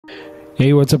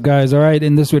Hey, what's up guys? All right,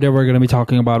 in this video we're going to be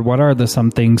talking about what are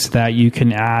some things that you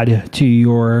can add to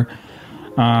your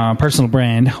personal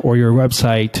brand or your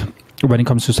website when it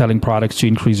comes to selling products to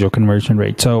increase your conversion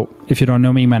rate. So if you don't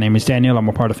know me, my name is Daniel. I'm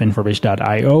a part of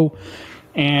Information.io,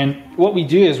 and what we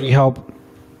do is we help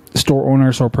store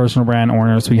owners or personal brand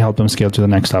owners, we help them scale to the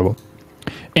next level.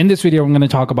 In this video, I'm going to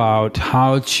talk about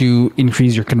how to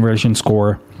increase your conversion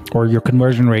score or your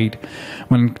conversion rate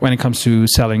when it comes to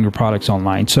selling your products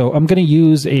online. So I'm going to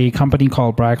use a company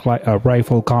called Black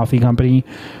Rifle Coffee Company.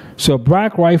 So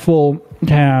Black Rifle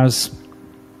has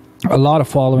a lot of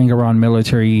following around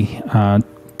military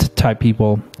type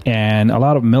people, and a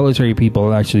lot of military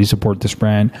people actually support this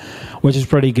brand, which is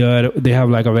pretty good. They have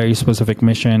like a very specific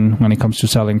mission when it comes to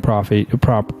selling coffee.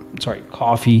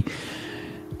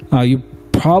 You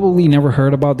probably never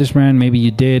heard about this brand, maybe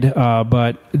you did,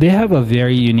 but they have a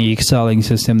very unique selling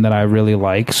system that I really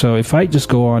like. So if I just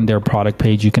go on their product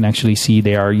page, you can actually see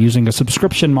they are using a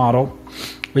subscription model,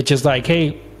 which is like,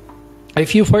 hey,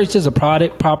 if you purchase a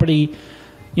property,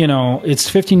 you know, it's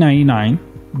 $15.99,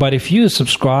 but if you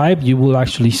subscribe, you will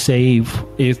actually save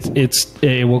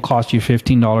it will cost you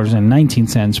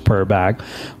 $15.19 per bag,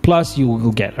 plus you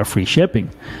will get a free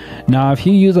shipping. Now, if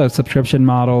you use a subscription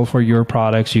model for your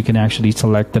products, you can actually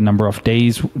select the number of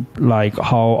days, like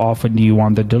how often do you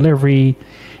want the delivery,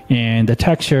 and the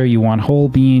texture. You want whole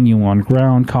bean, you want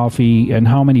ground coffee, and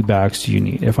how many bags do you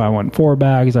need. If I want 4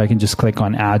 bags, I can just click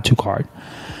on add to cart.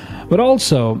 But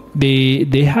also they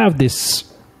have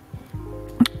this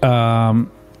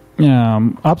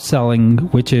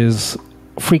upselling, which is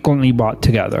frequently bought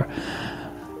together.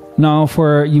 Now,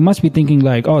 you must be thinking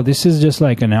like, oh, this is just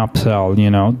like an upsell,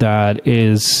 you know, that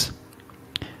is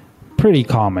pretty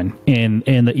common in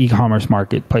the e-commerce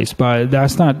marketplace, but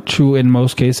that's not true in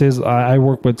most cases. I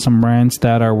work with some brands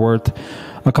that are worth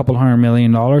a couple $100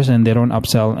 million and they don't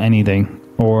upsell anything,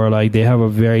 or like they have a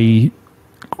very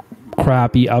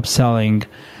crappy upselling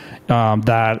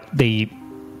that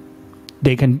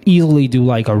they can easily do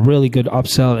like a really good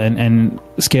upsell and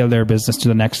scale their business to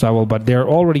the next level, but they're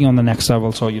already on the next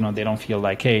level, so you know they don't feel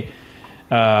like, hey,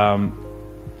 how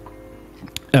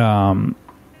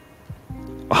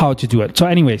to do it. So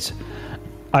anyways,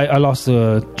 I lost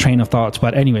the train of thoughts,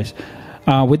 but anyways,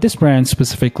 with this brand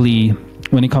specifically,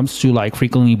 when it comes to like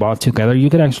frequently bought together,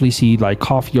 you can actually see like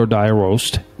coffee or dye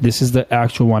roast. This is the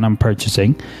actual one I'm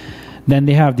purchasing. Then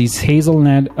they have these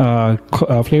hazelnut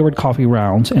flavored coffee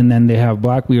rounds, and then they have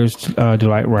Blackbeard's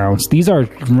Delight rounds. These are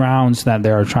rounds that they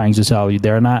are trying to sell you.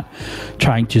 They're not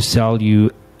trying to sell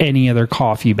you any other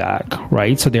coffee bag,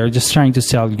 right? So they're just trying to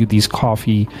sell you these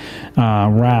coffee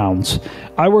rounds.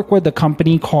 I work with a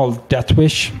company called Death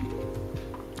Wish,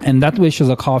 and Death Wish is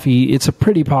a coffee. It's a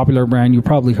pretty popular brand. You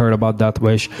probably heard about Death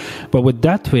Wish, but with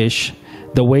Death Wish,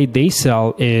 the way they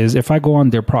sell is if I go on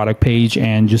their product page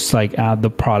and just like add the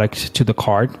product to the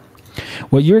cart,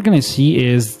 what you're going to see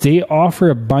is they offer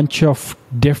a bunch of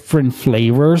different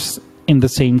flavors in the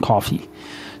same coffee.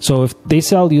 So if they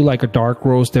sell you like a dark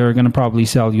roast, they're going to probably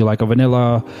sell you like a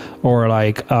vanilla or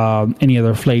like any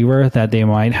other flavor that they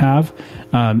might have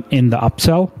in the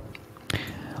upsell.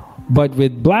 But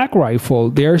with Black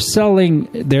Rifle, they're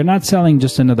not selling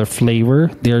just another flavor.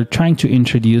 They're trying to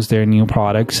introduce their new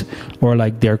products or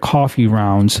like their coffee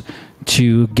rounds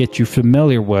to get you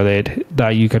familiar with it,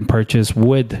 that you can purchase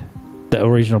with the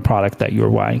original product that you're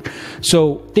buying.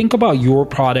 So think about your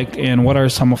product and what are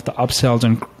some of the upsells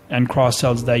and cross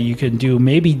sells that you can do.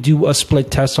 Maybe do a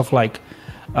split test of like,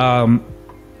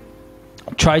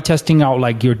 try testing out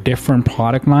like your different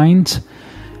product lines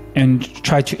and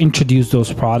try to introduce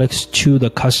those products to the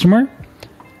customer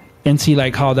and see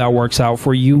like how that works out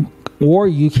for you. Or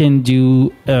you can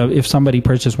do, if somebody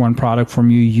purchased one product from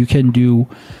you, you can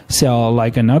sell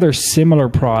like another similar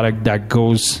product that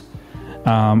goes,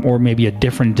 or maybe a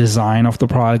different design of the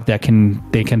product that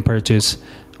they can purchase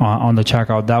on the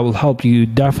checkout. That will help you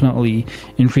definitely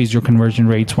increase your conversion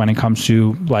rates when it comes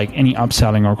to like any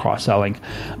upselling or cross-selling.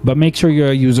 But make sure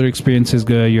your user experience is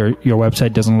good, your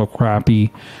website doesn't look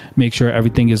crappy. Make sure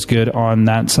everything is good on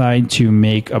that side to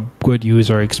make a good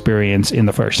user experience in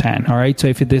the first hand. All right, so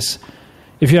if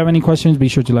you have any questions, be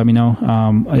sure to let me know.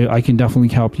 I can definitely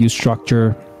help you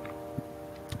structure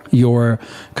your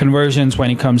conversions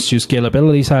when it comes to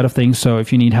scalability side of things. So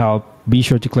if you need help, be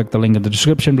sure to click the link in the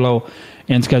description below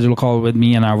and schedule a call with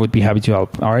me, and I would be happy to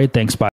help. All right, thanks, bye.